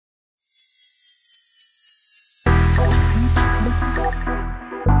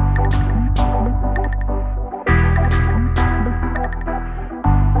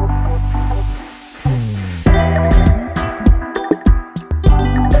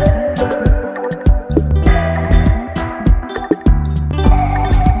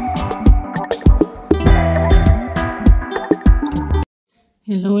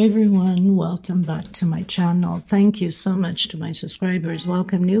Hello everyone, welcome back to my channel. Thank you so much to my subscribers.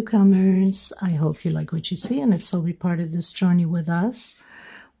 Welcome newcomers. I hope you like what you see, and if so, be part of this journey with us.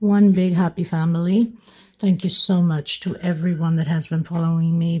 One big happy family. Thank you so much to everyone that has been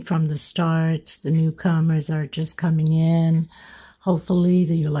following me from the start, the newcomers that are just coming in. Hopefully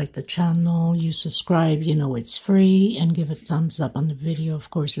that you like the channel, you subscribe, you know it's free, and give a thumbs up on the video. Of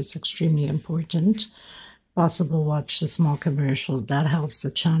course, it's extremely important. Possible watch the small commercials, that helps the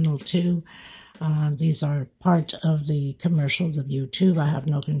channel too. These are part of the commercials of YouTube. I have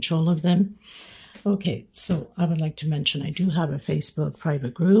no control of them. Okay, so I would like to mention I do have a Facebook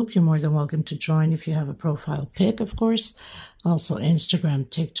private group. You're more than welcome to join if you have a profile pic, of course. Also Instagram,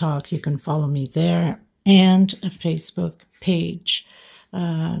 TikTok, you can follow me there, and a Facebook page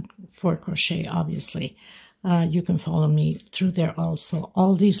for crochet, obviously. You can follow me through there also.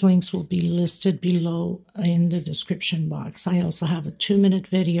 All these links will be listed below in the description box. I also have a 2-minute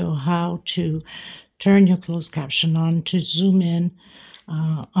video how to turn your closed caption on to zoom in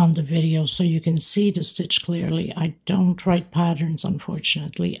on the video so you can see the stitch clearly. I don't write patterns,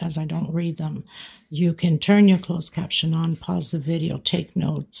 unfortunately, as I don't read them. You can turn your closed caption on, pause the video, take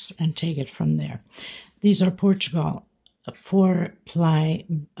notes, and take it from there. These are Portugal 4-ply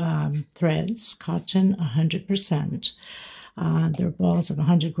threads, cotton 100%. They're balls of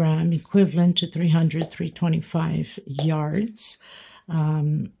 100 gram, equivalent to 325 yards.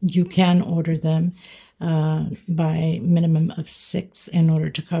 You can order them by minimum of 6 in order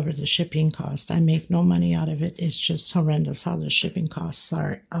to cover the shipping cost. I make no money out of it. It's just horrendous how the shipping costs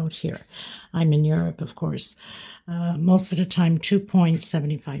are out here. I'm in Europe, of course. Most of the time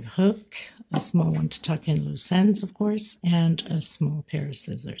 2.75 hook, a small one to tuck in loose ends, of course, and a small pair of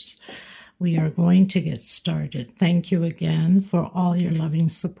scissors. We are going to get started. Thank you again for all your loving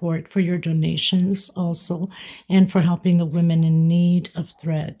support, for your donations also, and for helping the women in need of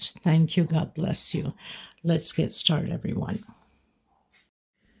thread. Thank you. God bless you. Let's get started, everyone.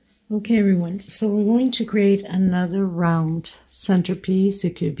 Okay, everyone. So we're going to create another round centerpiece.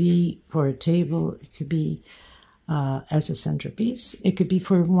 It could be for a table. It could be as a centerpiece. It could be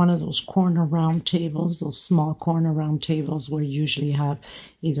for one of those corner round tables, those small corner round tables where you usually have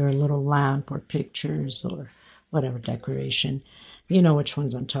either a little lamp or pictures or whatever decoration. You know which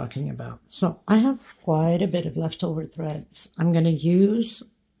ones I'm talking about. So I have quite a bit of leftover threads. I'm going to use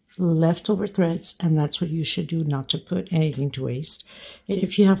leftover threads, and that's what you should do, not to put anything to waste. And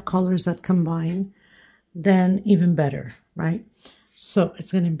if you have colors that combine, then even better, right? So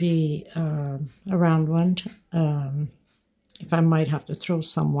it's going to be a round one. If I might have to throw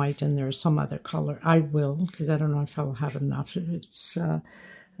some white in there, some other color, I will, because I don't know if I'll have enough. It's, I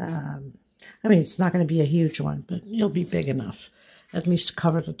mean, it's not going to be a huge one, but it'll be big enough, at least to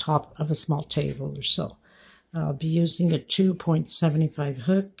cover the top of a small table or so. I'll be using a 2.75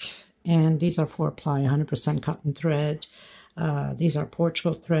 hook, and these are 4-ply, 100% cotton thread. These are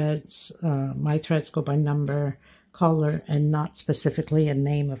Portugal threads. My threads go by number, color, and not specifically a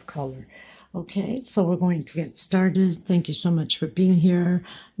name of color. Okay, so we're going to get started. Thank you so much for being here.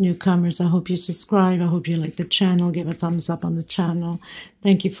 Newcomers, I hope you subscribe. I hope you like the channel. Give a thumbs up on the channel.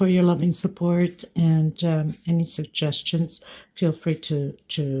 Thank you for your loving support, and any suggestions, feel free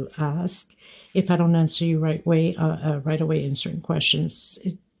to ask. If I don't answer you right away answering questions,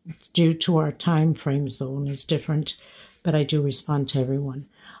 it's due to our time frame zone is different, but I do respond to everyone.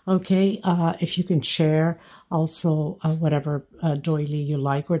 Okay, if you can share also whatever doily you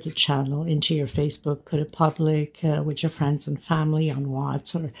like or the channel into your Facebook, put it public with your friends and family on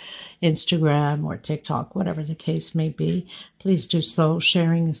WhatsApp or Instagram or TikTok, whatever the case may be. Please do so.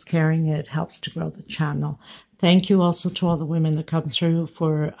 Sharing is caring. It helps to grow the channel. Thank you also to all the women that come through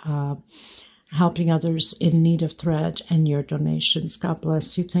for helping others in need of thread and your donations. God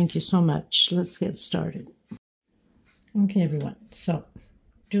bless you. Thank you so much. Let's get started. Okay, everyone. So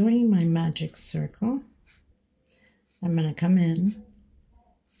doing my magic circle, I'm going to come in,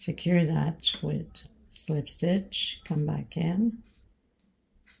 secure that with slip stitch, come back in,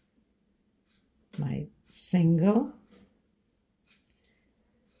 my single,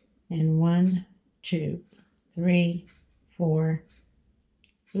 and 1, 2, 3, 4,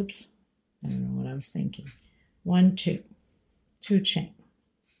 oops, I don't know what I was thinking, 1, 2, 2 chain.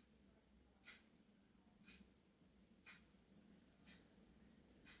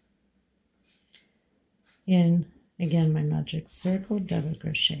 In again my magic circle, double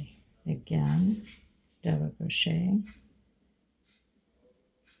crochet, again double crochet,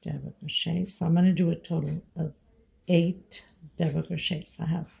 double crochet. So I'm going to do a total of 8 double crochets. I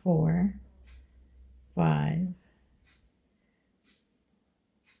have 4, 5,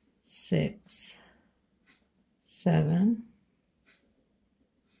 6, 7,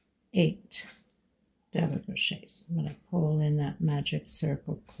 8 double crochets. I'm going to pull in that magic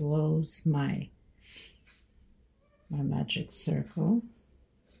circle, close my magic circle,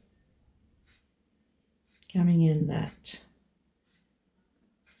 coming in that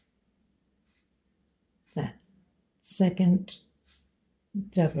second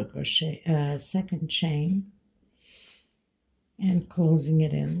double crochet, second chain, and closing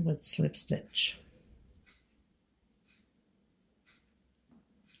it in with slip stitch.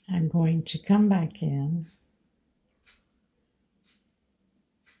 I'm going to come back in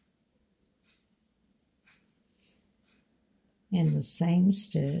the same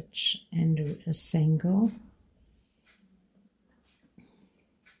stitch and do a single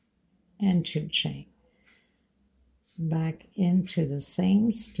and 2 chain. Back into the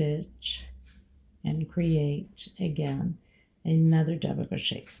same stitch and create again another double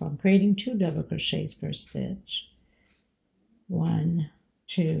crochet. So I'm creating 2 double crochets per stitch. 1,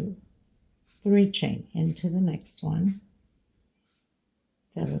 2, 3 chain into the next one,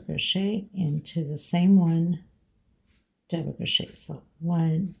 double crochet into the same one, double crochet. So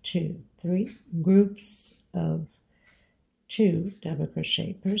 1, 2, 3 groups of 2 double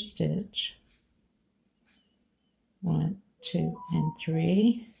crochet per stitch. 1, 2, and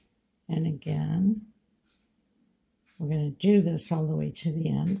 3, and again we're going to do this all the way to the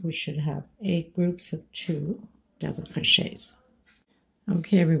end. We should have 8 groups of 2 double crochets.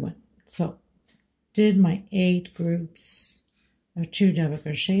 Okay, everyone, so did my 8 groups of 2 double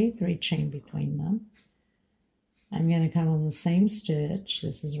crochet, 3 chain between them. I'm going to come on the same stitch.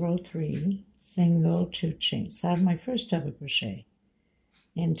 This is row 3, single, 2 chains. So I have my first double crochet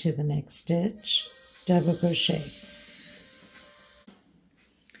into the next stitch, double crochet.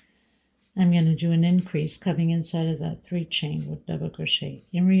 I'm going to do an increase coming inside of that 3 chain with double crochet.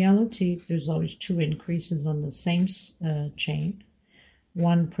 In reality, there's always 2 increases on the same chain.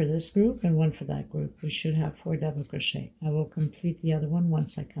 1 for this group and 1 for that group. We should have 4 double crochet. I will complete the other one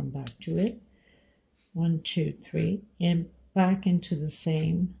once I come back to it. 1, 2, 3, and back into the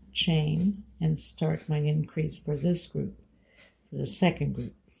same chain and start my increase for this group, for the second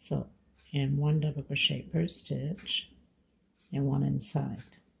group. So, and 1 double crochet per stitch and 1 inside.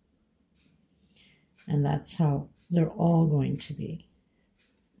 And that's how they're all going to be.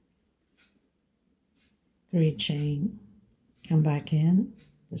 3 chain, come back in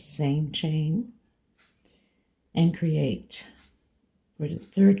the same chain and create for the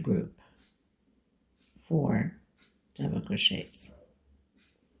third group 4 double crochets.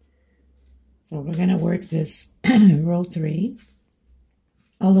 So we're going to work this row 3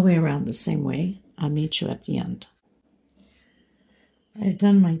 all the way around the same way. I'll meet you at the end. I've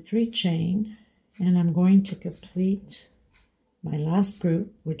done my 3 chain and I'm going to complete my last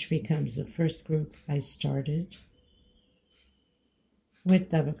group, which becomes the first group I started,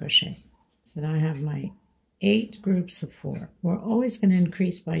 with double crochet. So now I have my 8 groups of 4. We're always going to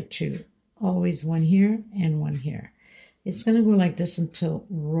increase by 2, always 1 here and 1 here. It's going to go like this until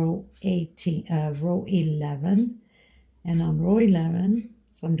row 11, and on row 11,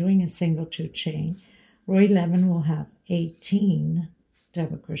 so I'm doing a single 2 chain. Row 11 will have 18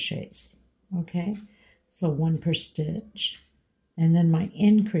 double crochets. Okay, so 1 per stitch, and then my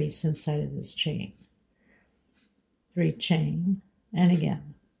increase inside of this chain, 3 chain. And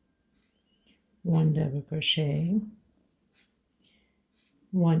again, 1 double crochet,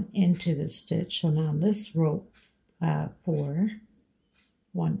 1 into the stitch. So now this row 4,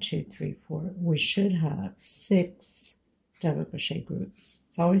 1, 2, 3, 4, we should have 6 double crochet groups.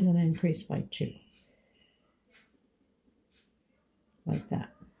 It's always an increase by 2, like that.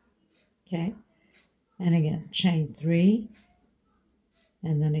 Okay, and again, chain 3.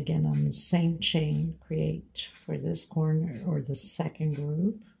 And then again on the same chain, create for this corner or the second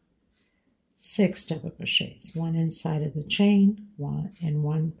group 6 double crochets, 1 inside of the chain, 1 and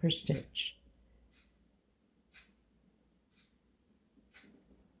 1 per stitch.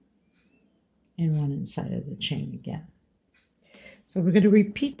 And 1 inside of the chain again. So we're going to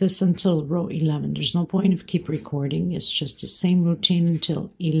repeat this until row 11. There's no point of keep recording. It's just the same routine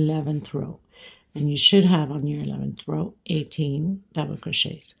until 11th row. And you should have on your 11th row 18 double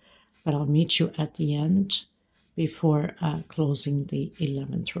crochets. But I'll meet you at the end before closing the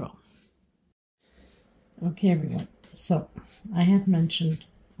 11th row. Okay, everyone. So I have mentioned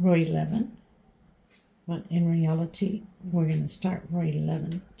row 11, but in reality, we're going to start row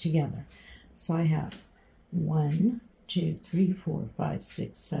 11 together. So I have 1, 2, 3, 4, 5,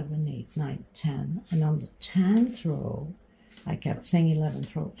 6, 7, 8, 9, 10. And on the 10th row, I kept saying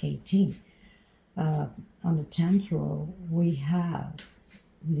 11th row, 18. On the 10th row, we have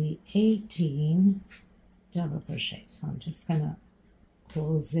the 18 double crochets. So I'm just going to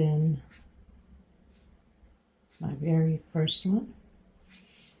close in my very first one,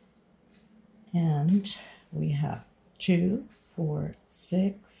 and we have 2, 4,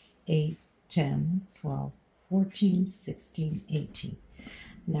 6, 8, 10, 12, 14, 16, 18.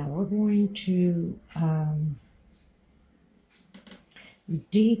 Now we're going to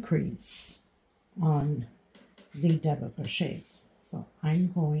decrease on the double crochets. So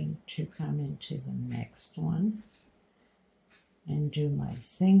I'm going to come into the next one and do my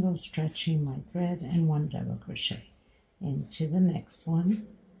single, stretching my thread and 1 double crochet. Into the next one,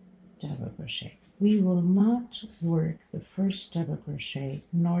 double crochet. We will not work the first double crochet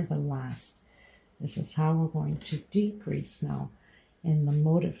nor the last. This is how we're going to decrease now in the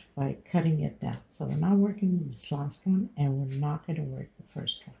motif by cutting it down. So we're not working this last one, and we're not going to work the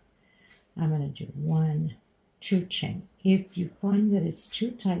first one. I'm going to do 1, 2 chain. If you find that it's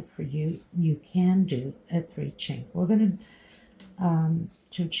too tight for you, you can do a 3 chain. We're going to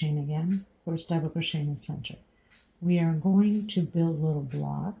 2 chain again, first double crochet in the center. We are going to build little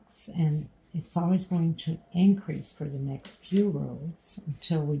blocks, and it's always going to increase for the next few rows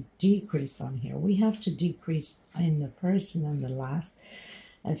until we decrease on here. We have to decrease in the first and then the last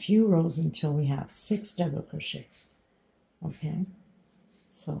a few rows until we have 6 double crochets. Okay,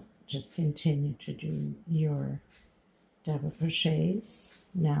 so just continue to do your double crochets.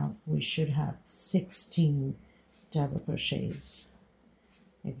 Now we should have 16 double crochets,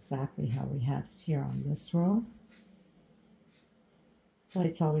 exactly how we had it here on this row. So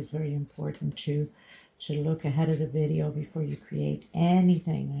it's always very important to look ahead of the video before you create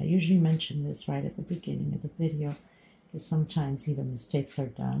anything. I usually mention this right at the beginning of the video because sometimes either mistakes are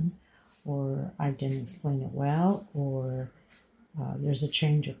done, or I didn't explain it well, or there's a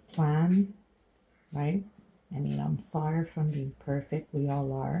change of plan, right? I mean, I'm far from being perfect. We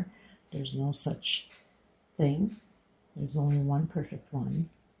all are. There's no such thing. There's only one perfect one,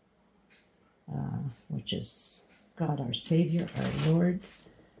 which is God, our Savior, our Lord,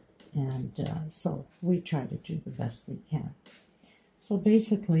 and so we try to do the best we can. So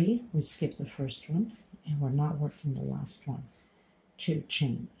basically, we skip the first one, and we're not working the last one. 2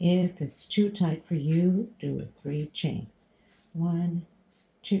 chain. If it's too tight for you, do a 3 chain. 1,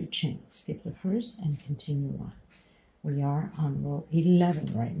 2 chain. Skip the first and continue on. We are on row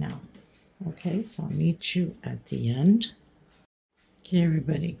 11 right now. Okay, so I'll meet you at the end. Okay,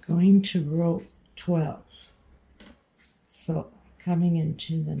 everybody, going to row 12. So coming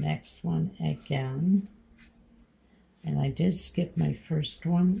into the next one again, and I did skip my first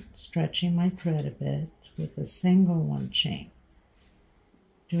one, stretching my thread a bit with a single 1 chain,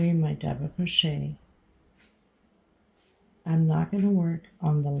 doing my double crochet. I'm not going to work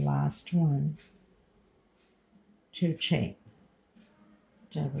on the last one. 2 chain,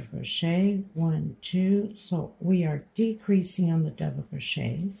 double crochet, 1, 2. So we are decreasing on the double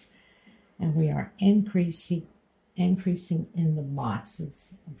crochets, and we are increasing in the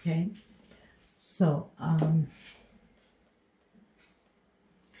boxes. Okay, so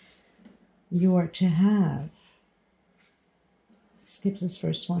you are to have, skip this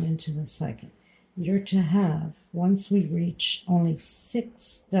first one into the second, you're to have, once we reach only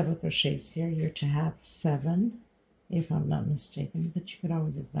 6 double crochets here, you're to have 7, if I'm not mistaken, but you could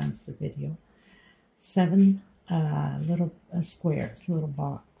always advance the video, 7 little squares, little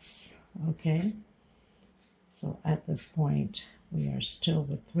box. Okay, so at this point we are still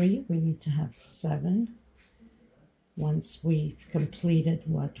with 3. We need to have 7 once we've completed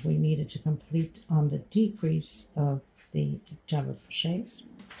what we needed to complete on the decrease of the double crochets.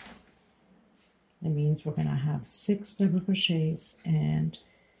 That means we're going to have 6 double crochets, and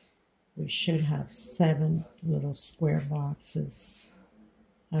we should have 7 little square boxes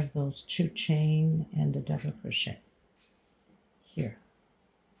of those 2 chain and a double crochet here.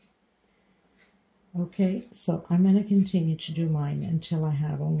 Okay, so I'm going to continue to do mine until I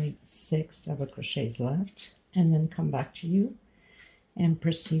have only 6 double crochets left, and then come back to you and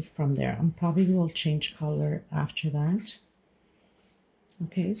proceed from there. I probably will change color after that.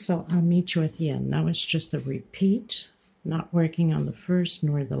 Okay, so I'll meet you at the end. Now it's just a repeat, not working on the first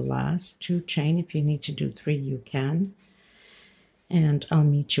nor the last. 2 chain. If you need to do 3, you can. And I'll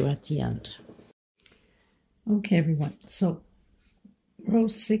meet you at the end. Okay, everyone. So row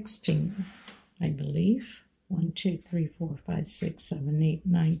 16, I believe. 1, 2, 3, 4, 5, 6, 7, 8,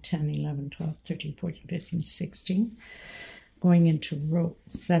 9, 10, 11, 12, 13, 14, 15, 16. Going into row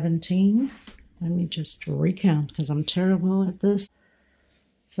 17. Let me just recount because I'm terrible at this.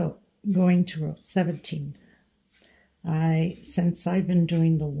 So going to row 17. Since I've been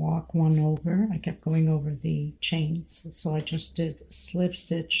doing the walk 1 over, I kept going over the chains. So I just did slip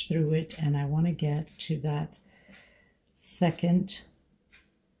stitch through it, and I want to get to that second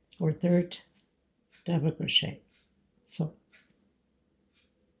for third double crochet. So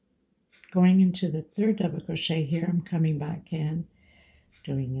going into the third double crochet here, I'm coming back in,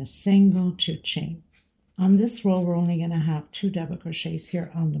 doing a single 2 chain. On this row, we're only going to have 2 double crochets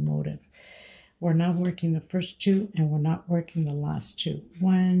here on the motif. We're not working the first 2 and we're not working the last 2.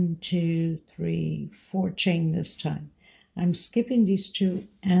 1, 2, 3, 4 chain this time. I'm skipping these 2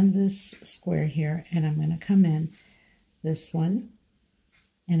 and this square here, and I'm going to come in this one,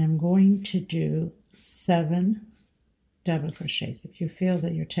 and I'm going to do 7 double crochets. If you feel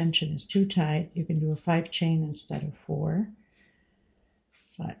that your tension is too tight, you can do a 5 chain instead of 4.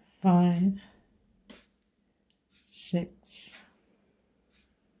 So 5, 6,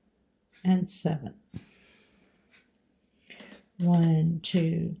 and 7. 1,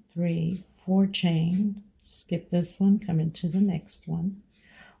 2, 3, 4 chain. Skip this one, come into the next one.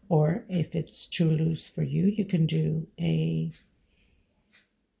 Or if it's too loose for you, you can do a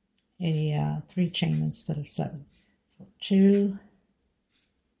 3 chain instead of 7. So 2,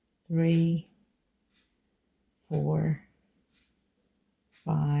 3, 4,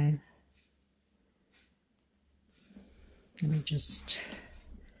 5. Let me just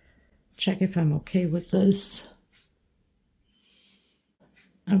check if I'm okay with this.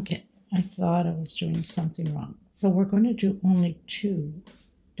 Okay, I thought I was doing something wrong. So we're going to do only 2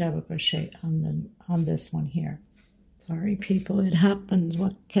 double crochet on this one here. Sorry people, it happens.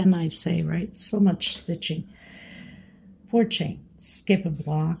 What can I say, right? So much stitching. 4 chain, skip a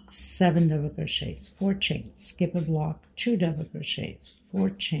block, 7 double crochets, 4 chain, skip a block, 2 double crochets, 4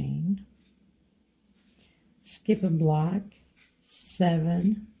 chain, skip a block,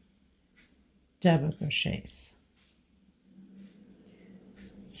 7 double crochets.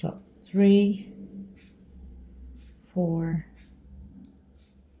 So 3, 4,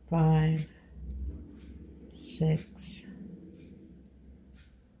 5, 6,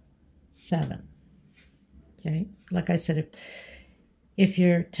 7. Okay, like I said, if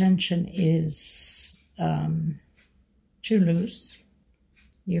your tension is too loose,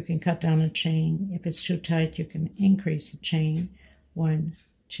 you can cut down a chain. If it's too tight, you can increase the chain. 1,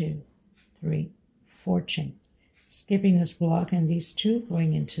 2, 3, 4 chain. Skipping this block and these 2,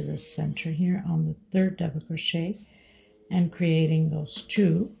 going into the center here on the 3rd double crochet and creating those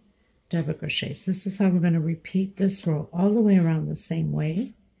 2 double crochets. This is how we're going to repeat this row all the way around the same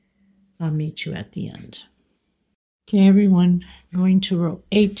way. I'll meet you at the end. Okay, everyone, going to row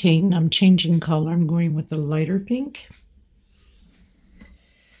 18. I'm changing color. I'm going with the lighter pink.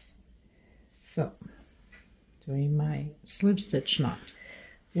 So, doing my slip stitch knot.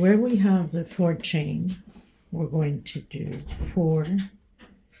 Where we have the 4 chain, we're going to do 4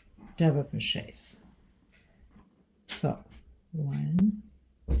 double crochets. So, 1,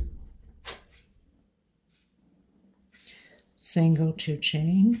 single 2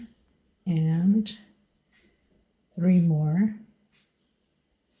 chain, and 3 more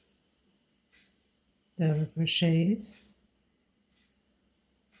double crochets.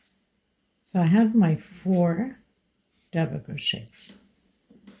 So I have my 4 double crochets.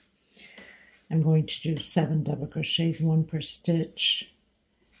 I'm going to do 7 double crochets, 1 per stitch,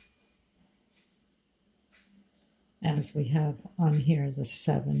 as we have on here the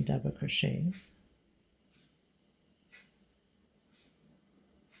 7 double crochets.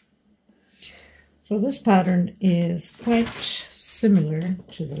 So this pattern is quite similar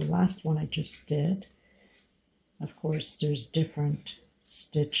to the last one I just did. Of course, there's different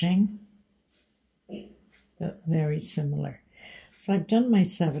stitching, but very similar. So I've done my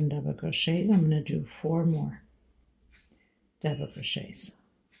 7 double crochets. I'm going to do 4 more double crochets.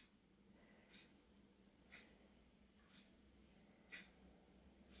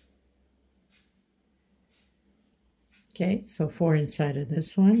 Okay, so 4 inside of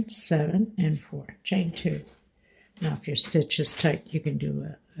this one, 7 and 4, chain 2. Now if your stitch is tight, you can do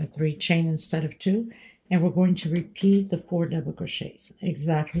a 3 chain instead of 2, and we're going to repeat the 4 double crochets,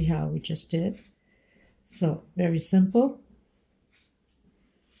 exactly how we just did. So very simple.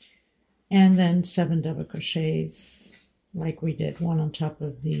 And then 7 double crochets like we did, 1 on top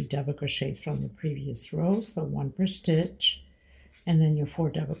of the double crochets from the previous row, so 1 per stitch, and then your 4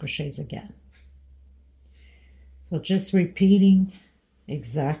 double crochets again. So just repeating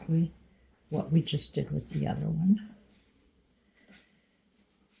exactly what we just did with the other one.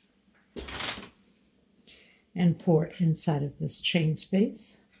 And 4 inside of this chain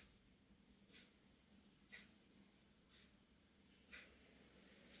space.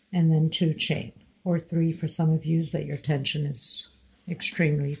 And then 2 chain, or 3 for some of you that your tension is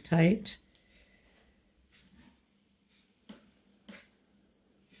extremely tight.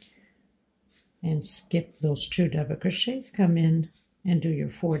 And skip those 2 double crochets, come in and do your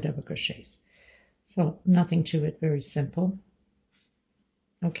 4 double crochets. So nothing to it, very simple.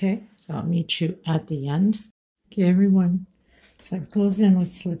 Okay, so I'll meet you at the end. Okay, everyone, so I've closed in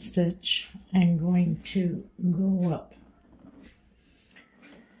with slip stitch. I'm going to go up.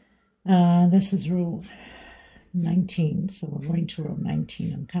 This is row 19, so we're going to row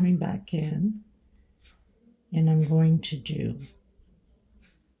 19. I'm coming back in, and I'm going to do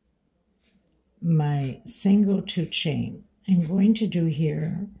my single 2 chain. I'm going to do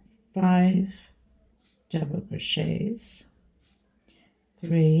here 5 double crochets,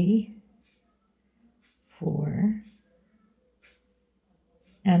 3, 4,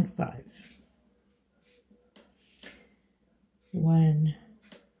 and 5. 1,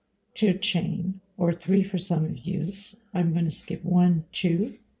 2 chain, or 3 for some of you. I'm going to skip 1,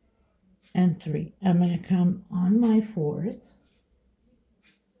 2, and 3. I'm going to come on my 4th,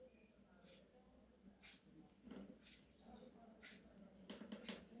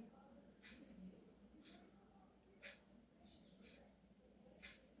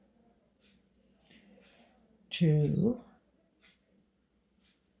 two,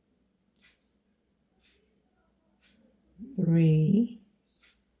 3,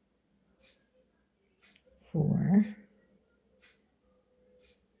 4,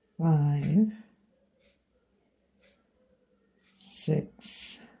 5,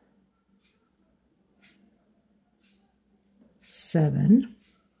 6, 7,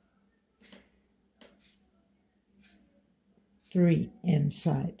 3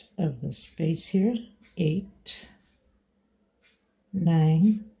 inside of the space here, 8,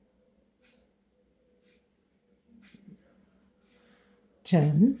 9,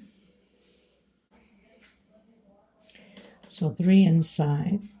 10. So 3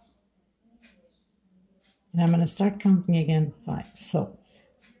 inside. And I'm going to start counting again 5. So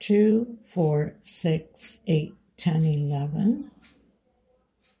 2, 4, 6, 8, 10, 11,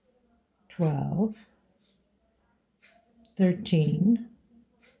 12, 13,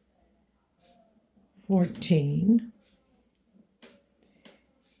 14,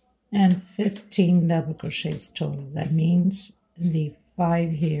 and 15 double crochets total. That means the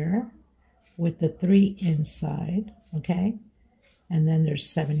 5 here with the 3 inside, okay? And then there's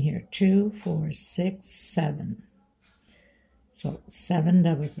 7 here. 2, 4, 6, 7. So 7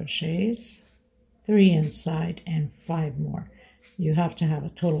 double crochets, 3 inside, and 5 more. You have to have a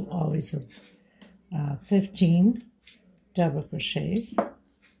total always of 15 double crochets.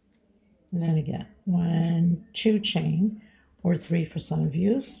 And then again, 1, 2 chain, or 3 for some of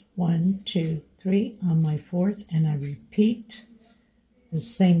you. 1, 2, 3 on my 4th, and I repeat the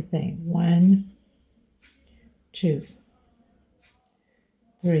same thing. 1, 2,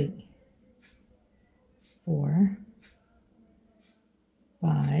 3, 4,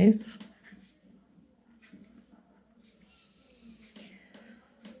 5,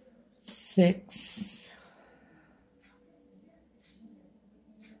 6,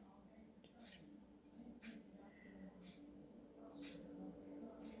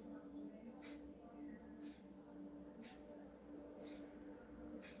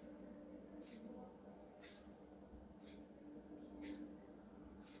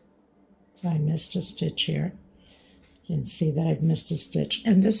 'So I missed a stitch here. You can see that I've missed a stitch.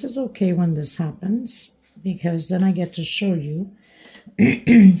 And this is okay when this happens, because then I get to show you.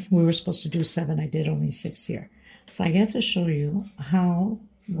 We were supposed to do 7. I did only 6 here. So I get to show you how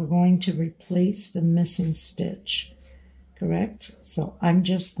we're going to replace the missing stitch, correct? So I'm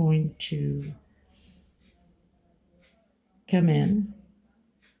just going to come in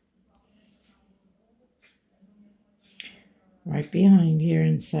right behind here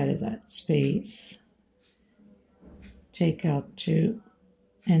inside of that space, take out 2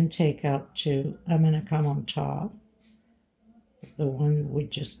 and take out 2. I'm going to come on top of the one we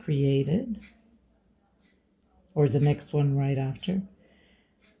just created, or the next one right after,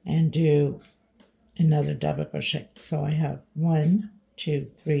 and do another double crochet. So I have 1,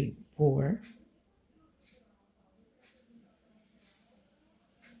 2, 3, 4,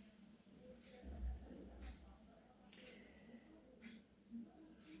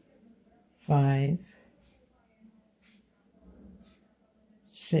 5,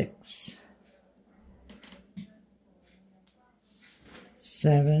 6,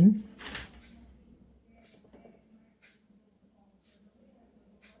 7,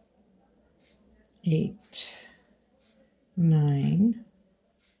 8, 9,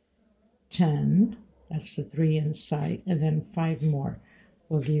 10. That's the 3 inside, and then 5 more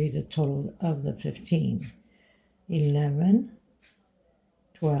will give you the total of the 15. 11,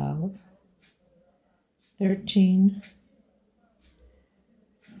 12, 13,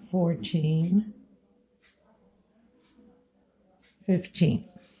 14, 15.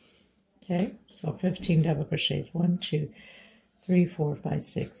 Okay, so 15 double crochets. 1, 2, 3, 4, 5,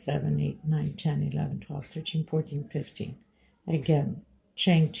 6, 7, 8, 9, 10, 11, 12, 13, 14, 15. Again,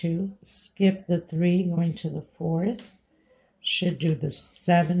 chain 2, skip the 3, going to the 4th. Should do the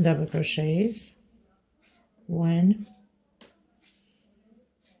 7 double crochets. 1,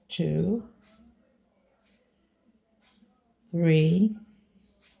 2, 3,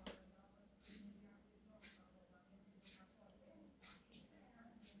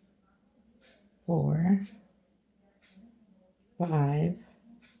 4, 5,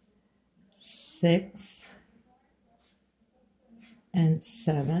 6, and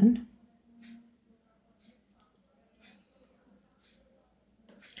 7.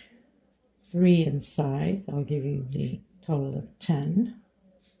 3 inside. I'll give you the total of 10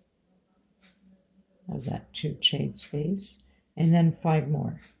 of that 2 chain space, and then 5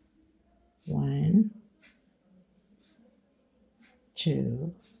 more. 1,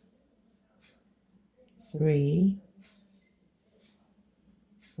 2, 3,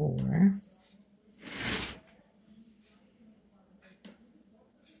 4,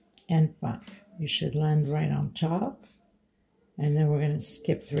 and 5. You should land right on top, and then we're going to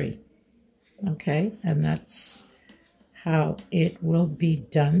skip 3. Okay, and that's how it will be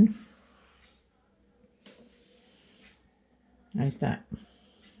done, like that.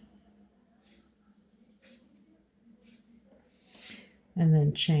 And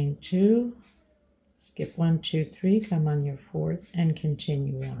then chain 2, skip 1, 2, 3, come on your 4th, and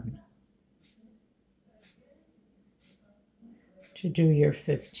continue on to do your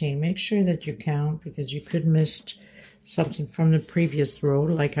 15. Make sure that you count, because you could miss something from the previous row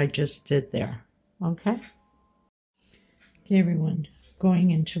like I just did there. Okay? Okay, everyone,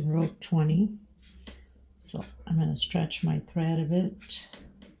 going into row 20. So I'm going to stretch my thread a bit,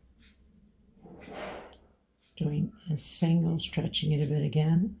 doing a single, stretching it a bit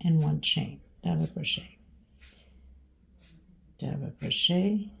again, and 1 chain, double crochet, double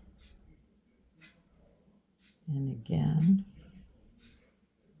crochet, and again.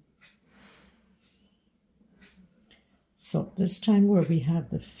 So this time where we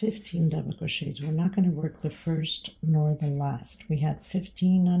have the 15 double crochets, we're not going to work the first nor the last. We had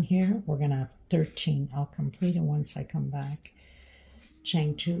 15 on here, we're going to have 13. I'll complete it once I come back.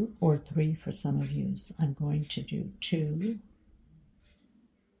 Chain 2 or 3 for some of you. I'm going to do 2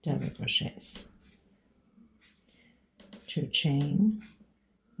 double crochets, 2 chain.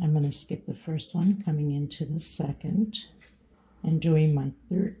 I'm going to skip the first one, coming into the second, and doing my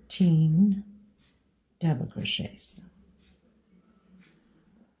 13 double crochets.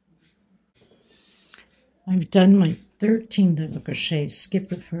 I've done my 13 double crochets, skip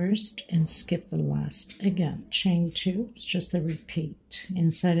the first and skip the last. Again, chain 2, it's just a repeat.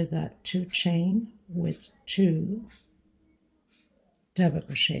 Inside of that, 2 chain with 2 double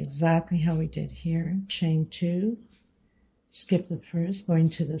crochet, exactly how we did here. Chain 2, skip the first, going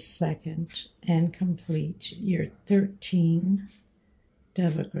to the second, and complete your 13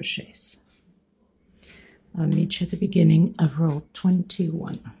 double crochets. I'll meet you at the beginning of row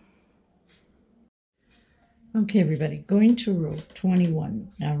 21. Okay, everybody, going to row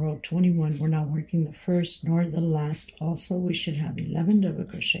 21. Now, row 21, we're not working the first nor the last. Also, we should have 11 double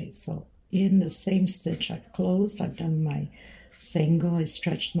crochets. So, in the same stitch I've closed, I've done my single, I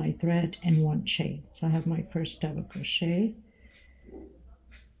stretched my thread, and 1 chain. So, I have my first double crochet,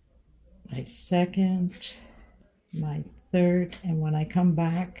 my second, my third, and when I come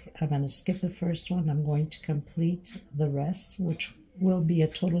back, I'm going to skip the first one. I'm going to complete the rest, which will be a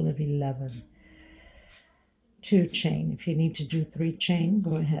total of 11. 2 chain. If you need to do 3 chain,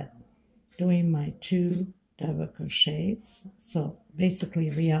 go ahead. Doing my 2 double crochets. So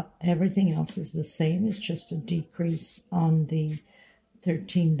basically everything else is the same. It's just a decrease on the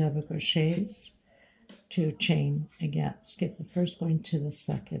 13 double crochets. 2 chain again. Skip the first, going to the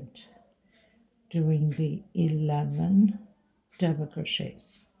second. Doing the 11 double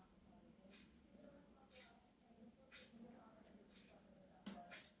crochets.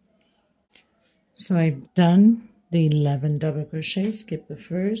 So I've done the 11 double crochet, skip the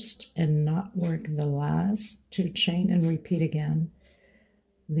first and not work the last, 2 chain, and repeat again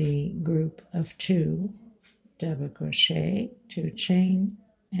the group of 2 double crochet, 2 chain,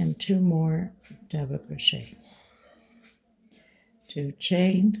 and 2 more double crochet. 2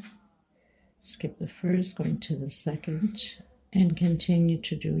 chain, skip the first, going to the second, and continue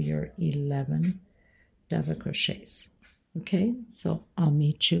to do your 11 double crochets. Okay, so I'll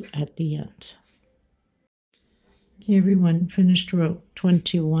meet you at the end. Okay, everyone, finished row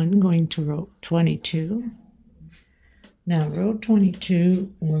 21, going to row 22. Now, row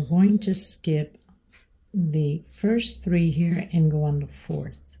 22, we're going to skip the first 3 here and go on the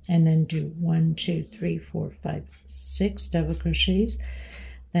 4th, and then do 1, 2, 3, 4, 5, 6 double crochets.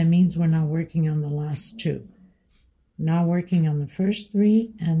 That means we're now working on the last 2. Now working on the first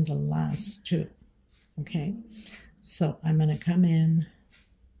 3 and the last 2. Okay, so I'm going to come in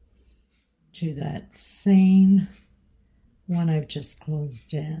to that same one I've just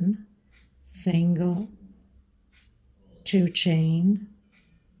closed in, single, 2 chain,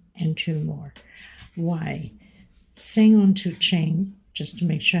 and 2 more. Why? Single and 2 chain, just to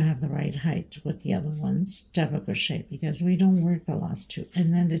make sure I have the right height with the other ones, double crochet, because we don't work the last 2,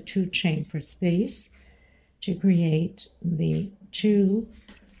 and then the 2 chain for space to create the 2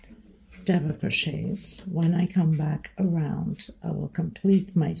 double crochets. When I come back around, I will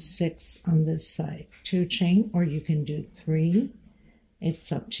complete my 6 on this side. 2 chain, or you can do 3.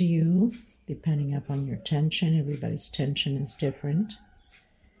 It's up to you, depending upon your tension. Everybody's tension is different.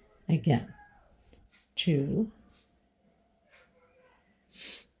 Again, 2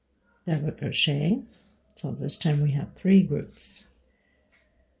 double crochet. So this time we have 3 groups.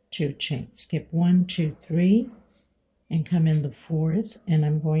 2 chain, skip 1, 2, 3, and come in the 4th, and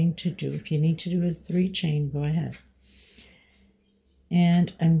I'm going to do, if you need to do a 3 chain, go ahead.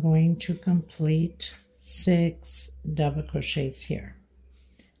 And I'm going to complete 6 double crochets here.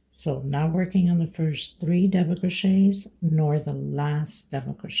 So not working on the first 3 double crochets, nor the last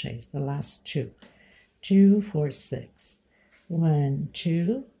double crochets, the last 2. 2, 4, 6. 1,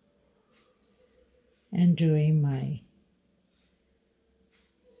 2, and doing my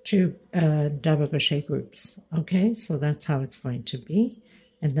 2 double crochet groups. Okay, so that's how it's going to be,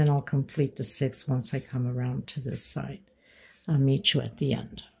 and then I'll complete the 6 once I come around to this side. I'll meet you at the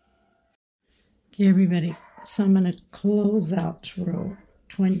end. Okay, everybody, so I'm going to close out row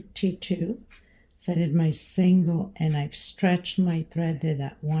 22. So I did my single and I've stretched my thread to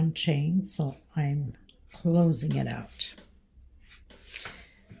that 1 chain, so I'm closing it out.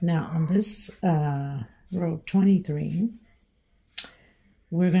 Now on this row 23,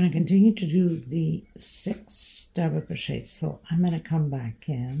 we're going to continue to do the 6 double crochets. So I'm going to come back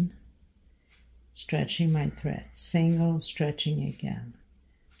in, stretching my thread, single, stretching again.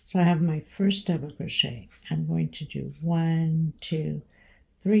 So I have my first double crochet. I'm going to do 1, 2,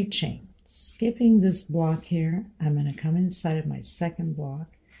 3 chain. Skipping this block here, I'm going to come inside of my second block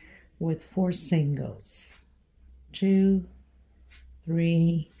with 4 singles. 2,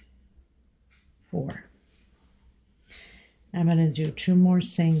 3, 4. I'm going to do 2 more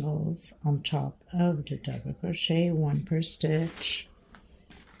singles on top of the double crochet, 1 per stitch.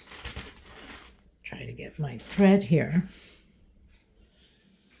 Try to get my thread here.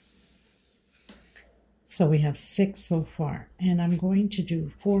 So we have 6 so far, and I'm going to do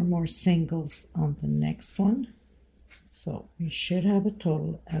 4 more singles on the next one. So we should have a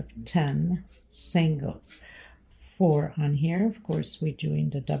total of 10 singles. 4 on here, of course we're doing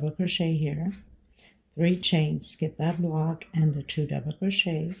the double crochet here. 3 chains, skip that block, and the 2 double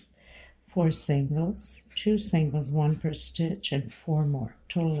crochets, 4 singles, 2 singles, 1 per stitch, and 4 more.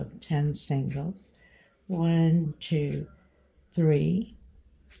 Total of 10 singles. 1, 2, 3,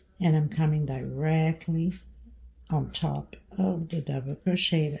 and I'm coming directly on top of the double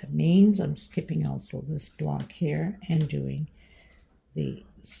crochet. That means I'm skipping also this block here and doing the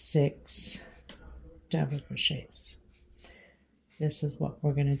 6 double crochets. This is what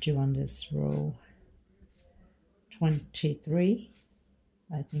we're going to do on this row 23.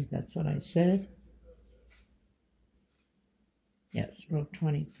 I think that's what I said. Yes, row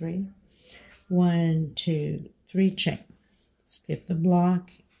 23. 1, 2, 3 chain. Skip the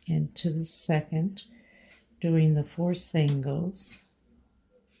block into the second, doing the 4 singles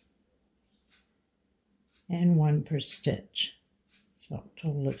and 1 per stitch. So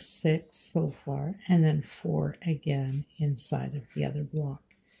total of 6 so far, and then 4 again inside of the other block.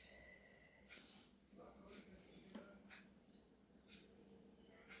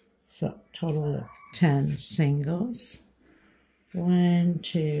 So total of 10 singles, 1,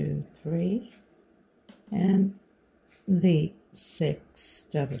 2, 3, and the 6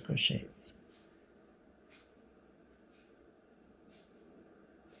 double crochets.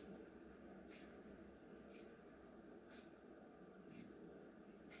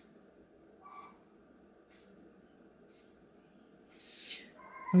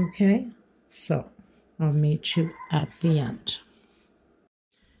 Okay, so I'll meet you at the end.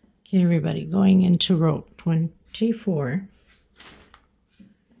 Okay, everybody, going into row 24.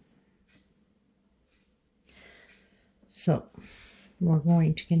 So we're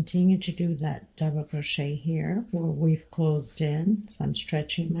going to continue to do that double crochet here where we've closed in. So I'm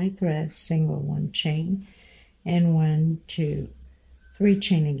stretching my thread, single 1 chain, and 1, 2, 3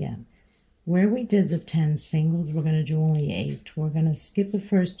 chain again. where we did the 10 singles, we're going to do only 8. We're going to skip the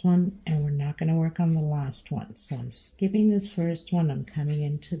first one and we're not going to work on the last one. So I'm skipping this first one, I'm coming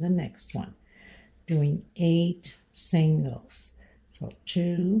into the next one, doing 8 singles. So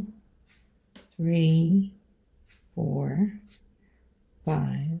 2, 3, 4,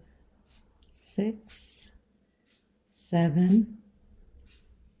 5, 6, 7,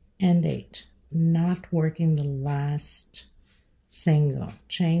 and 8. Not working the last single.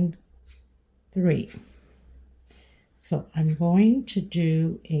 Chain 3. So I'm going to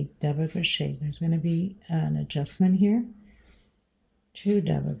do a double crochet. There's going to be an adjustment here. 2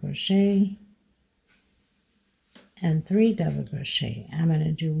 double crochet and 3 double crochet. I'm going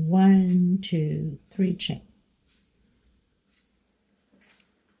to do 1, 2, 3 chain.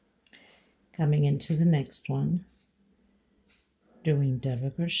 Coming into the next one, doing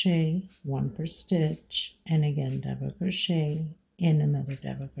double crochet, 1 per stitch, and again double crochet in another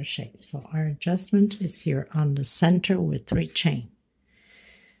double crochet. So our adjustment is here on the center with 3 chain.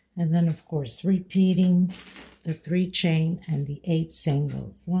 And then of course repeating the 3 chain and the 8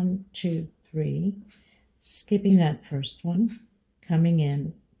 singles. 1, 2, 3, skipping that first one, coming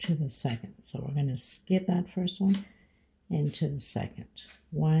in to the second. So we're going to skip that first one into the second.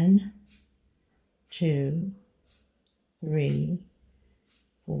 1, 2, 3,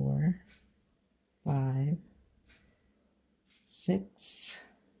 4, 5, 6,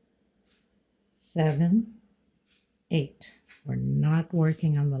 7, 8. We're not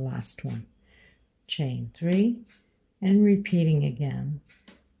working on the last one. Chain 3 and repeating again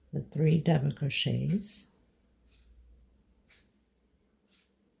the 3 double crochets,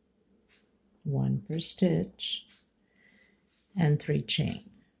 1 per stitch, and 3 chain.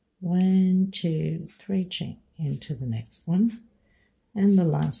 1, 2, 3 chain into the next one, and the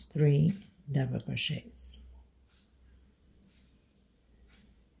last 3 double crochets.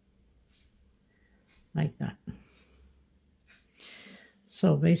 Like that.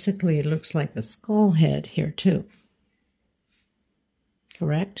 So basically it looks like a skull head here too.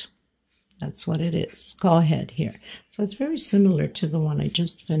 Correct? That's what it is, skull head here. So it's very similar to the one I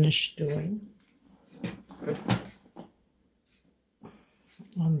just finished doing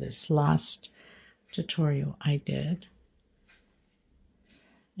on this last tutorial I did.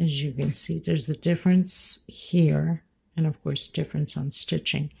 As you can see, there's a difference here, and of course difference on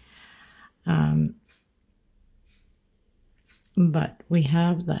stitching. But we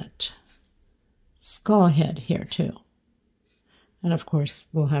have that skull head here too. And of course,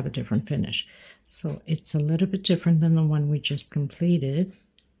 we'll have a different finish. So it's a little bit different than the one we just completed,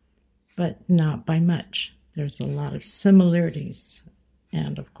 but not by much. There's a lot of similarities.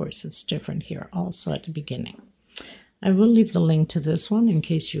 And of course, it's different here also at the beginning. I will leave the link to this one in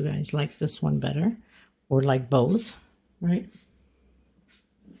case you guys like this one better, or like both, right?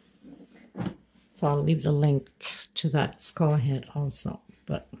 So I'll leave the link to that skull head also,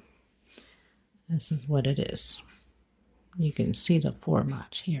 but this is what it is. You can see the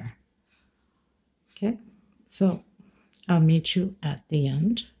format here. Okay, so I'll meet you at the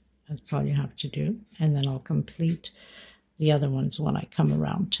end. That's all you have to do. And then I'll complete the other ones when I come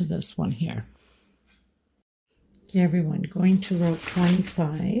around to this one here. Okay, everyone, going to row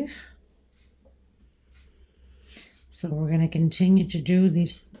 25. So we're going to continue to do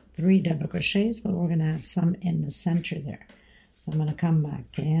these 3 double crochets, but we're going to have some in the center there. So I'm going to come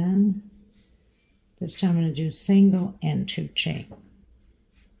back in. This time I'm going to do single and 2 chain.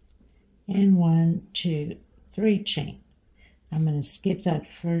 And 1, 2, 3 chain. I'm going to skip that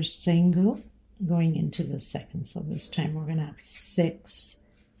first single going into the second. So this time we're going to have 6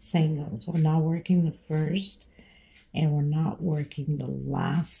 singles. We're not working the first and we're not working the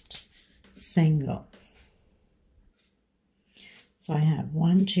last single. So I have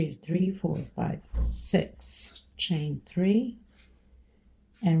 1, 2, 3, 4, 5, 6, chain 3,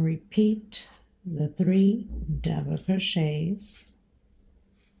 and repeat the 3 double crochets.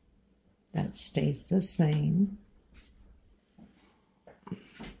 That stays the same.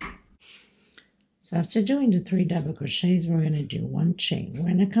 So after doing the 3 double crochets, we're going to do 1 chain. We're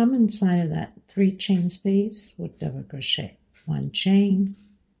going to come inside of that 3 chain space with double crochet. 1 chain,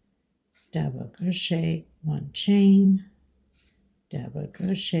 double crochet, 1 chain, double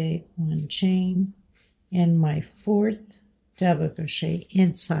crochet, 1 chain, and my 4th double crochet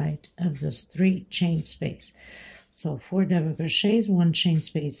inside of this 3 chain space. So 4 double crochets, 1 chain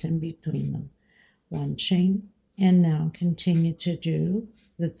space in between them, 1 chain, and now continue to do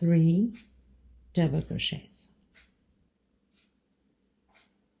the 3 double crochets.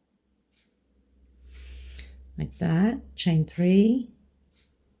 Like that, chain 3,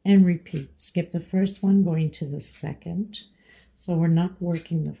 and repeat. Skip the first one, going to the second. So we're not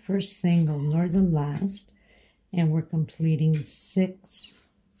working the first single nor the last, and we're completing 6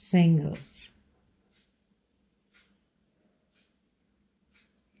 singles.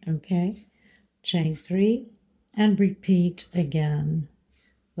 Okay, chain 3 and repeat again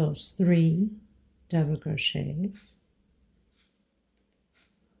those 3 double crochets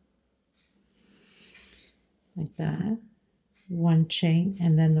like that, 1 chain,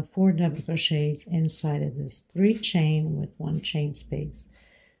 and then the 4 double crochets inside of this 3 chain with 1 chain space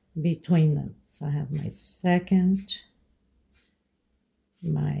between them. So I have my second,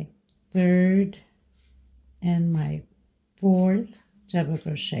 my third, and my 4th double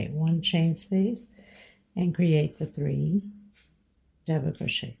crochet, 1 chain space, and create the 3 double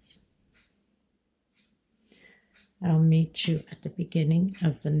crochets. I'll meet you at the beginning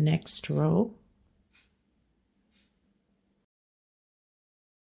of the next row.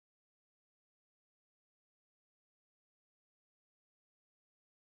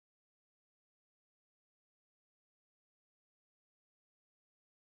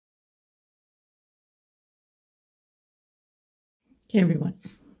 Okay, everyone,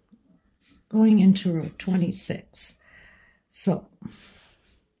 going into row 26. So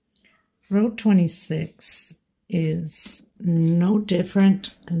row 26 is no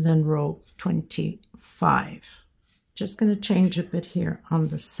different than row 25. Just going to change a bit here on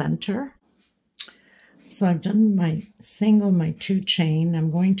the center. So I've done my single, my 2 chain.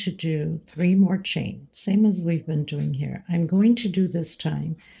 I'm going to do 3 more chain, same as we've been doing here. I'm going to do this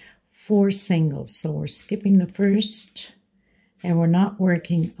time 4 singles. So we're skipping the first and we're not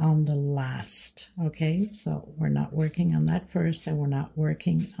working on the last. Okay, so we're not working on that first and we're not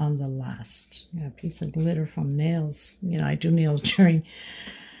working on the last. Yeah, a piece of glitter from nails. You know, I do nails during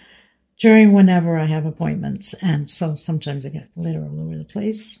whenever I have appointments, and so sometimes I get glitter all over the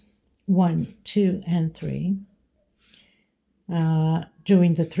place. 1, 2, and 3.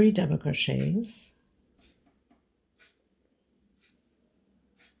 Doing the 3 double crochets.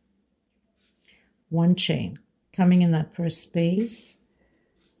 One chain, coming in that first space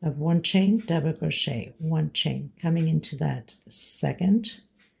of 1 chain, double crochet, 1 chain, coming into that second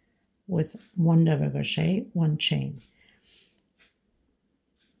with 1 double crochet, 1 chain,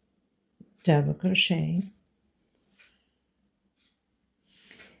 double crochet,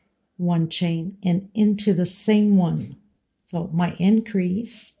 1 chain, and into the same one. So my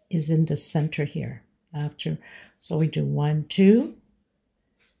increase is in the center here after. So we do 1, 2,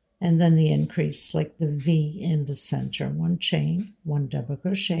 and then the increase like the V in the center. 1 chain, 1 double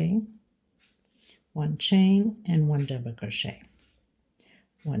crochet, 1 chain, and 1 double crochet.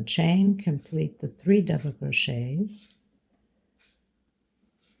 1 chain, complete the 3 double crochets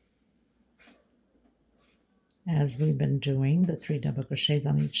as we've been doing, the 3 double crochets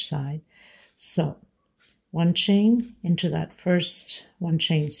on each side. So 1 chain into that first 1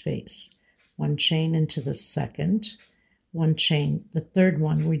 chain space, 1 chain into the second, 1 chain, the third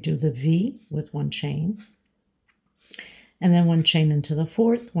one we do the V with 1 chain, and then 1 chain into the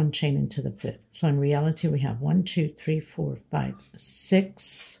fourth, 1 chain into the fifth. So in reality we have 1, 2, 3, 4, 5,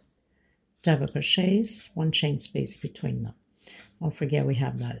 6 double crochets, 1 chain space between them. Don't forget we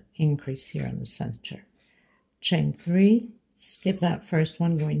have that increase here in the center. Chain 3, skip that first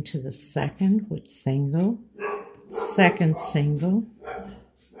one, going to the second with single, second single,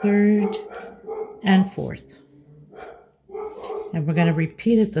 third, and fourth. And we're going to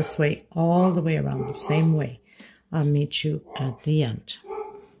repeat it this way all the way around, the same way. I'll meet you at the end.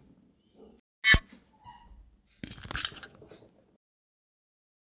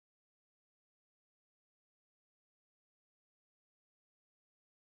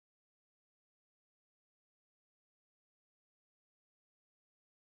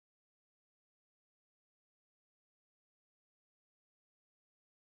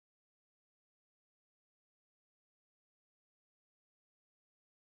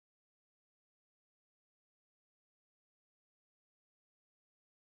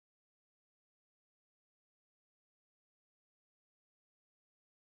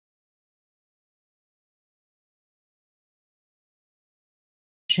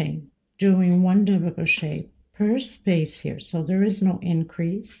 Chain, doing 1 double crochet per space here, so there is no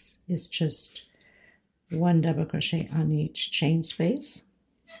increase, it's just 1 double crochet on each chain space,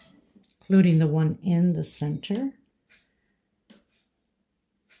 including the one in the center.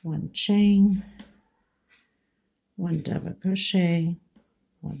 1 chain, 1 double crochet,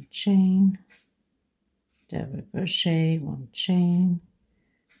 1 chain, double crochet, 1 chain,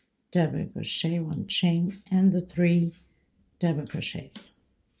 double crochet, 1 chain, and the 3 double crochets.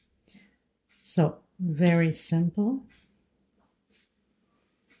 So very simple,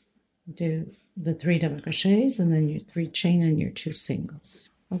 do the 3 double crochets and then your 3 chain and your 2 singles.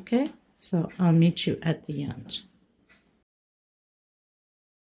 Okay, so I'll meet you at the end.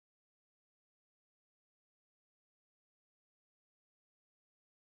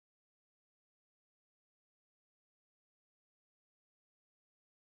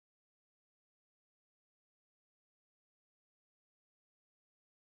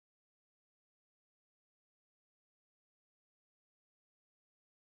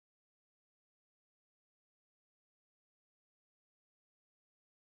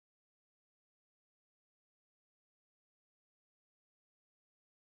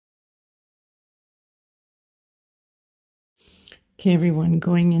 Okay, everyone,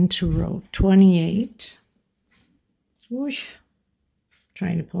 going into row 28. Whoosh.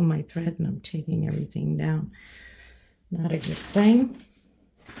 Trying to pull my thread and I'm taking everything down. Not a good thing.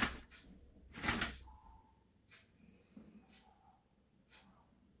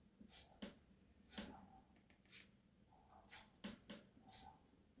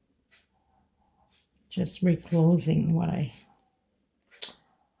 Just reclosing what I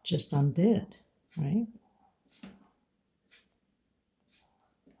just undid, right?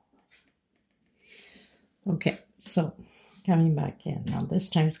 Okay, so coming back in. Now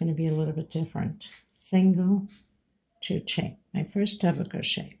this time is going to be a little bit different. Single, 2 chain. My first double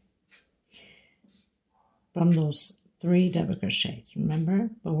crochet from those 3 double crochets,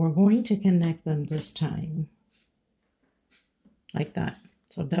 remember? But we're going to connect them this time like that.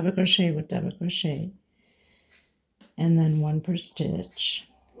 So double crochet with double crochet, and then 1 per stitch.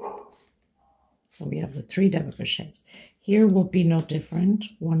 So we have the 3 double crochets. Here will be no different.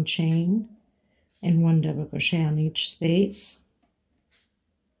 1 chain and 1 double crochet on each space.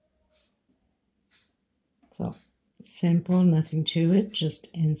 So simple, nothing to it, just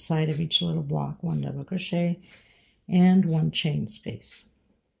inside of each little block 1 double crochet and 1 chain space.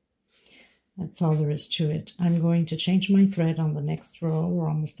 That's all there is to it. I'm going to change my thread on the next row. We're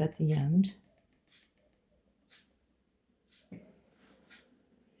almost at the end.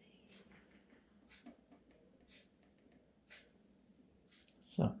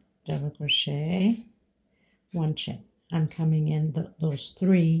 So double crochet, 1 chain. I'm coming in those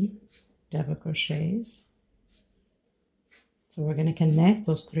 3 double crochets. So we're going to connect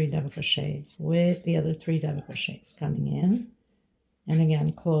those 3 double crochets with the other 3 double crochets coming in, and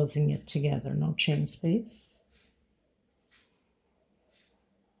again closing it together, no chain space.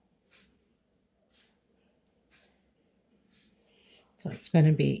 So it's going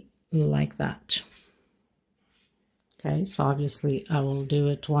to be like that. Okay, so obviously I will do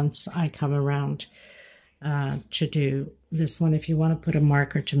it once I come around to do this one. If you want to put a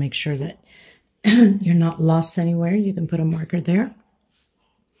marker to make sure that you're not lost anywhere, you can put a marker there.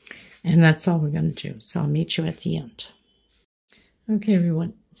 And that's all we're going to do. So I'll meet you at the end. Okay,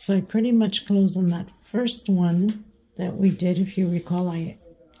 everyone. So I pretty much closed on that first one that we did. If you recall, I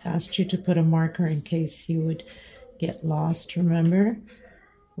asked you to put a marker in case you would get lost. Remember,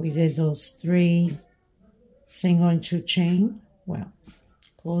 we did those 3 single and 2 chain. Well,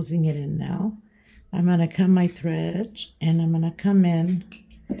 closing it in now. I'm going to come my thread and I'm going to come in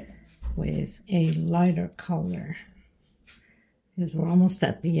with a lighter color because we're almost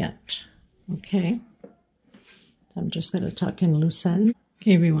at the end. Okay, so I'm just going to tuck in loose end.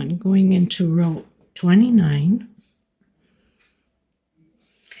 Okay, everyone, going into row 29,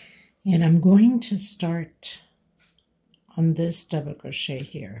 and I'm going to start on this double crochet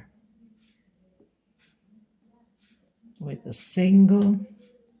here with a single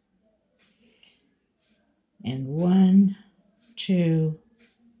and 1, 2,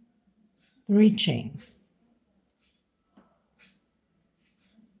 3 chain.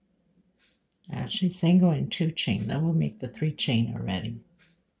 Actually, single and 2 chain. That will make the 3 chain already.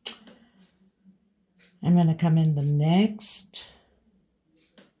 I'm going to come in the next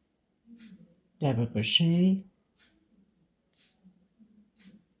double crochet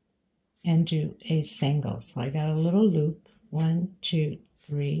and do a single. So I got a little loop, 1, 2,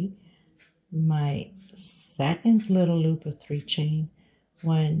 3. My second little loop of 3 chain,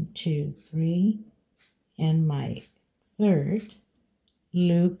 1, 2, 3, and my third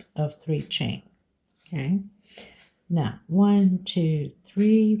loop of 3 chain. Okay, now 1, 2,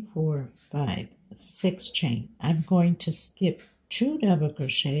 3, 4, 5, 6 chain. I'm going to skip 2 double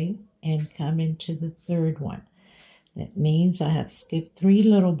crochet and come into the third one. That means I have skipped 3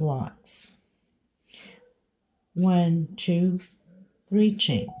 little blocks. 1, 2, 3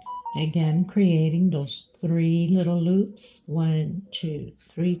 chain. Again, creating those 3 little loops. 1, 2,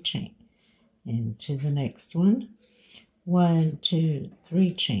 3 chain. Into the next one. 1, 2,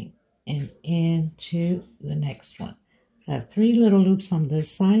 3 chain. And into the next one. So I have 3 little loops on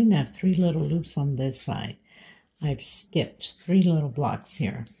this side, and I have 3 little loops on this side. I've skipped 3 little blocks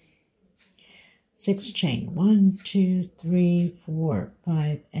here. 6 chain, 1, 2, 3, 4,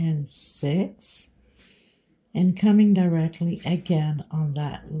 5, and 6. And coming directly again on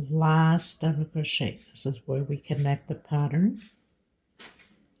that last double crochet. This is where we connect the pattern.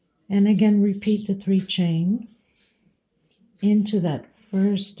 And again, repeat the 3 chain into that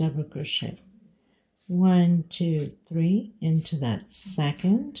first double crochet. 1, 2, 3 into that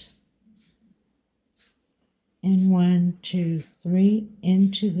second. And 1, 2, 3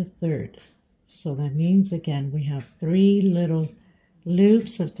 into the third. So that means again we have 3 little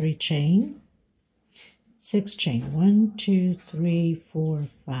loops of 3 chain, 6 chain, 1, 2, 3, 4,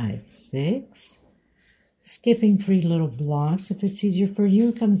 5, 6. Skipping 3 little blocks if it's easier for you,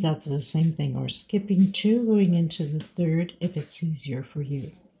 it comes out to the same thing, or skipping 2 going into the third if it's easier for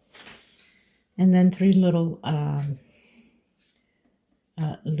you. And then 3 little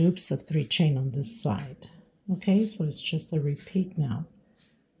loops of 3 chain on this side. Okay, so it's just a repeat now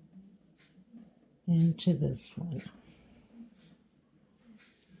into this one.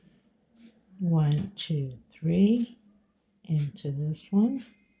 1, 2, 3 into this one.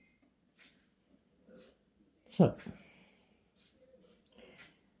 So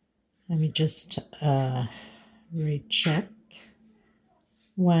let me just recheck.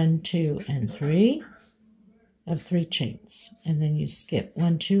 1, 2, and 3 of 3 chains, and then you skip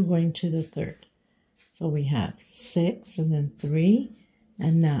 1, 2 going to the third. So we have 6 and then 3,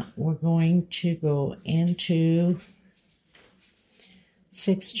 and now we're going to go into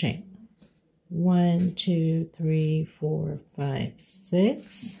 6 chain. 1, 2, 3, 4, 5,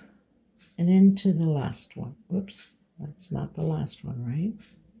 6, and into the last one. Whoops, that's not the last one, right?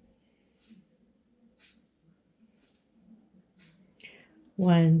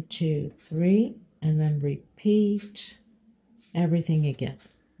 1, 2, 3, and then repeat everything again.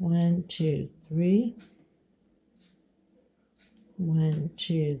 1, 2, 3. 1,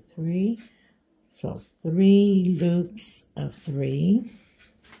 2, 3. So 3 loops of 3.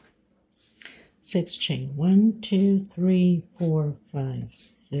 6 chain. 1, 2, 3, 4, 5,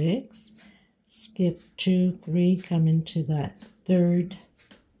 6. Skip 2, 3. Come into that third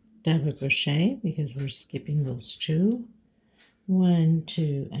double crochet because we're skipping those 2. 1,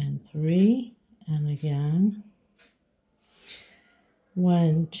 2, and 3. And again.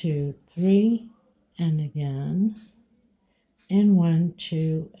 1, 2, 3. And again. And 1,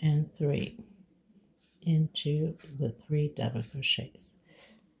 2, and 3 into the 3 double crochets.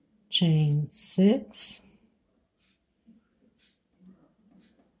 Chain 6,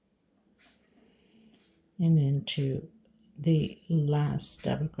 and into the last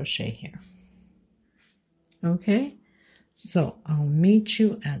double crochet here. Okay, so I'll meet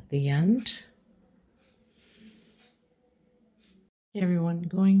you at the end. Everyone,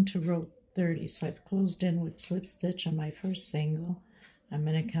 going to row 30. So I've closed in with slip stitch on my first single. I'm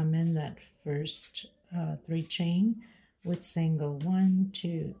going to come in that first 3 chain with single 1,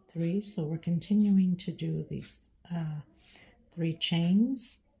 2, 3. So we're continuing to do these 3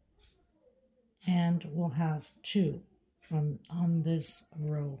 chains, and we'll have 2 on this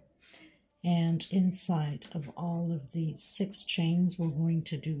row. And inside of all of these 6 chains, we're going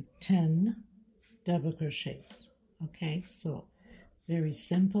to do 10 double crochets. Okay, so very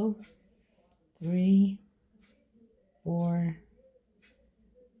simple. 3, 4,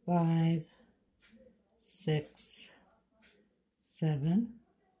 5, 6, 7,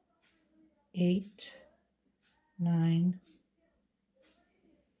 8, 9,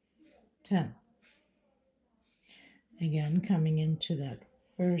 10. Again, coming into that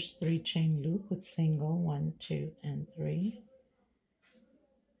first 3 chain loop with single 1, 2, and 3,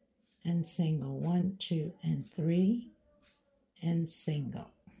 and single 1, 2, and 3, and single.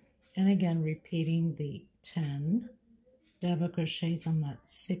 And again, repeating the 10 double crochets on that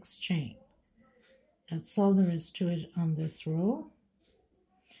 6th chain. That's all there is to it on this row.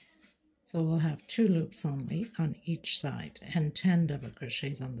 So we'll have 2 loops only on each side and 10 double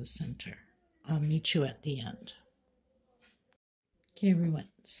crochets on the center. I'll meet you at the end. Okay, everyone,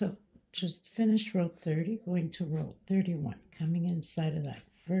 so just finished row 30, going to row 31, coming inside of that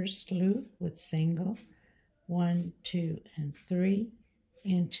first loop with single 1, 2, and 3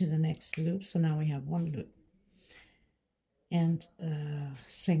 into the next loop. So now we have 1 loop and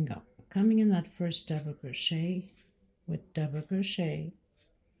single. Coming in that first double crochet with double crochet,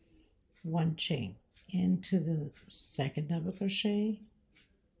 1 chain into the second double crochet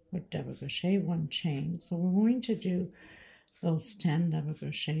with double crochet, 1 chain. So we're going to do those 10 double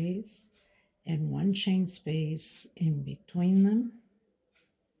crochets and 1 chain space in between them.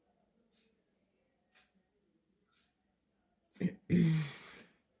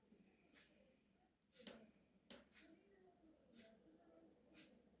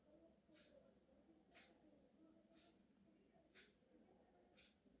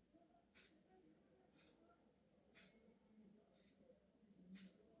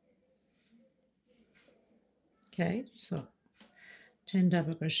 Okay, so 10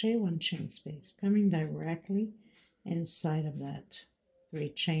 double crochet, 1 chain space, coming directly inside of that 3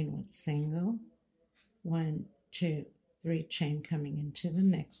 chain with single, 1, 2, 3 chain coming into the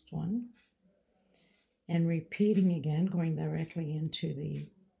next one, and repeating again, going directly into the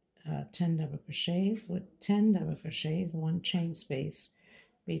 10 double crochets with 10 double crochets, 1 chain space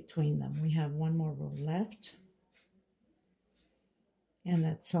between them. We have 1 more row left, and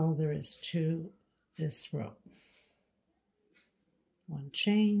that's all there is to this row. 1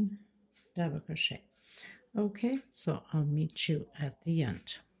 chain, double crochet. Okay, so I'll meet you at the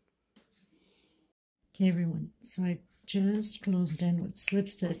end. Okay, everyone, so I just closed in with slip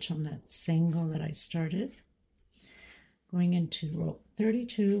stitch on that single that I started. Going into row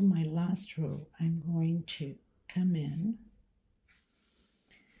 32, my last row, I'm going to come in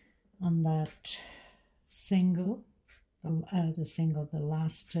on that single, the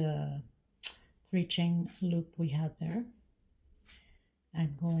last 3 chain loop we had there.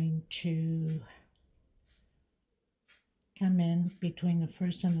 I'm going to come in between the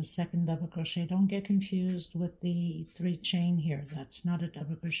first and the second double crochet. Don't get confused with the 3 chain here. That's not a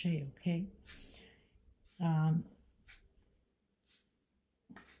double crochet, okay? I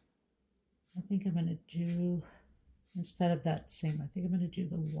think I'm going to do, instead of that single, I think I'm going to do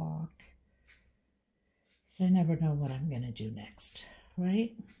the walk. So I never know what I'm going to do next,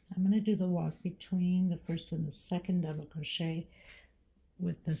 right? I'm going to do the walk between the first and the second double crochet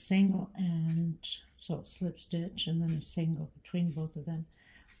with the single, and so slip stitch and then a single between both of them.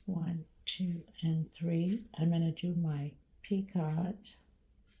 1, 2, and 3. I'm going to do my picot,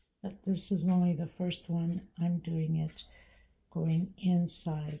 but this is only the first one. I'm doing it going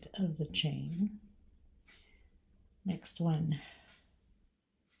inside of the chain. Next one,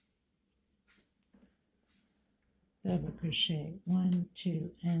 double crochet, 1,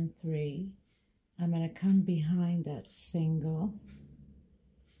 2, and 3. I'm going to come behind that single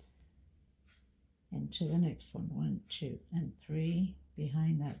into the next one, 1, 2, and 3,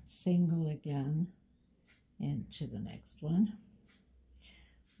 behind that single again, into the next one,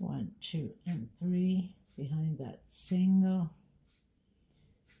 1, 2, and 3, behind that single,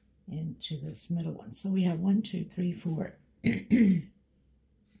 into this middle one. So we have 1, 2, 3, 4,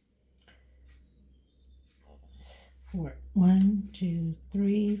 4, 1, 2,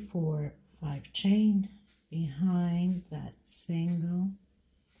 3, 4, 5 chain behind that single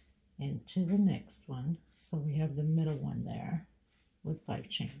into the next one. So we have the middle one there with 5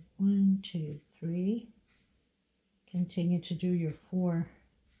 chain. 1, 2, 3. Continue to do your 4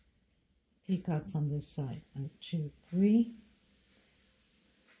 picots on this side. 1, 2, 3.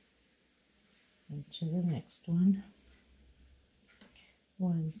 Into the next one.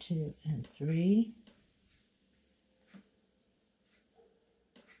 1, 2, and 3.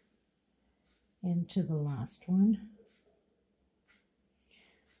 Into the last one.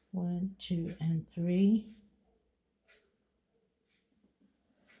 1, 2, and 3.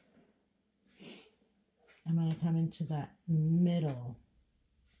 I'm going to come into that middle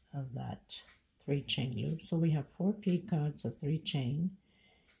of that 3 chain loop. So we have 4 picots of 3 chain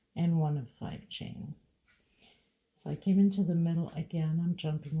and 1 of 5 chain. So I came into the middle again. I'm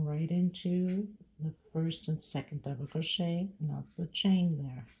jumping right into the first and second double crochet, not the chain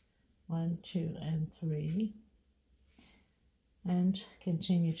there. 1, 2, and 3. And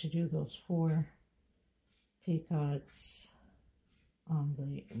continue to do those 4 picots on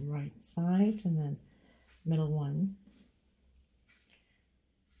the right side, and then middle one,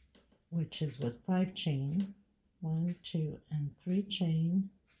 which is with 5 chain, 1, 2, and 3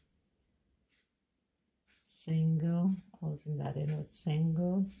 chain, single, closing that in with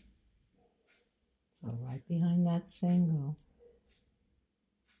single, so right behind that single,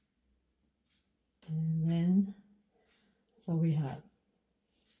 and then so we have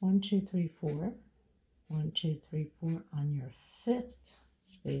 1, 2, 3, 4, 1, 2, 3, 4 on your 5th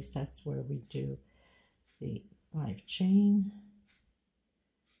space. That's where we do the 5 chain,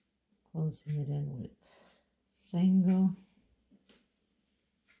 closing it in with single.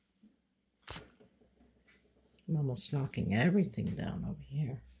 I'm almost knocking everything down over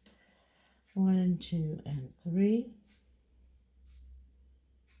here. 1, 2, and 3.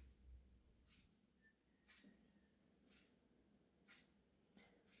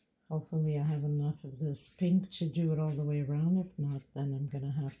 Hopefully I have enough of this pink to do it all the way around. If not, then I'm going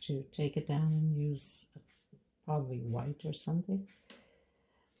to have to take it down and use probably white or something,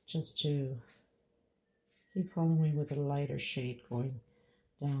 just to keep following with a lighter shade going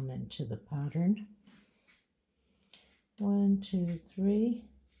down into the pattern. 1, 2, 3,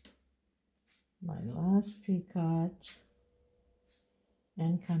 my last picot,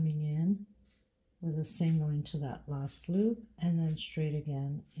 and coming in with a single into that last loop, and then straight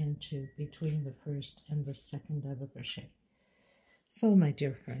again into between the first and the second double crochet. So my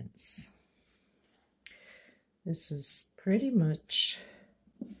dear friends, this is pretty much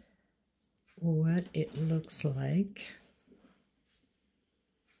what it looks like.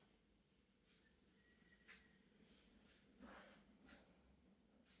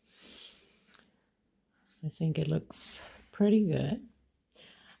 I think it looks pretty good.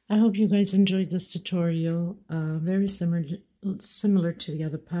 I hope you guys enjoyed this tutorial. Very similar to the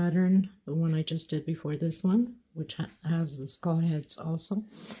other pattern, the one I just did before this one, which has the skull heads also.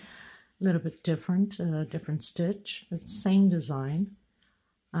 A little bit different, different stitch, but same design.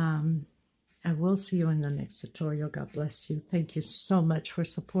 I will see you in the next tutorial. God bless you. Thank you so much for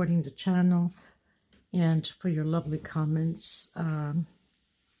supporting the channel and for your lovely comments.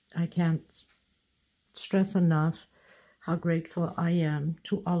 I can't stress enough how grateful I am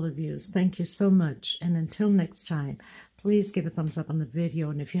to all of you. Thank you so much. And until next time, please give a thumbs up on the video.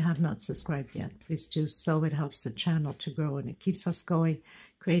 And if you have not subscribed yet, please do so. It helps the channel to grow and it keeps us going,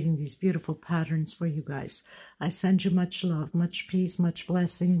 creating these beautiful patterns for you guys. I send you much love, much peace, much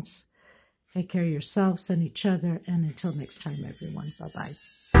blessings. Take care of yourselves and each other. And until next time, everyone. Bye-bye.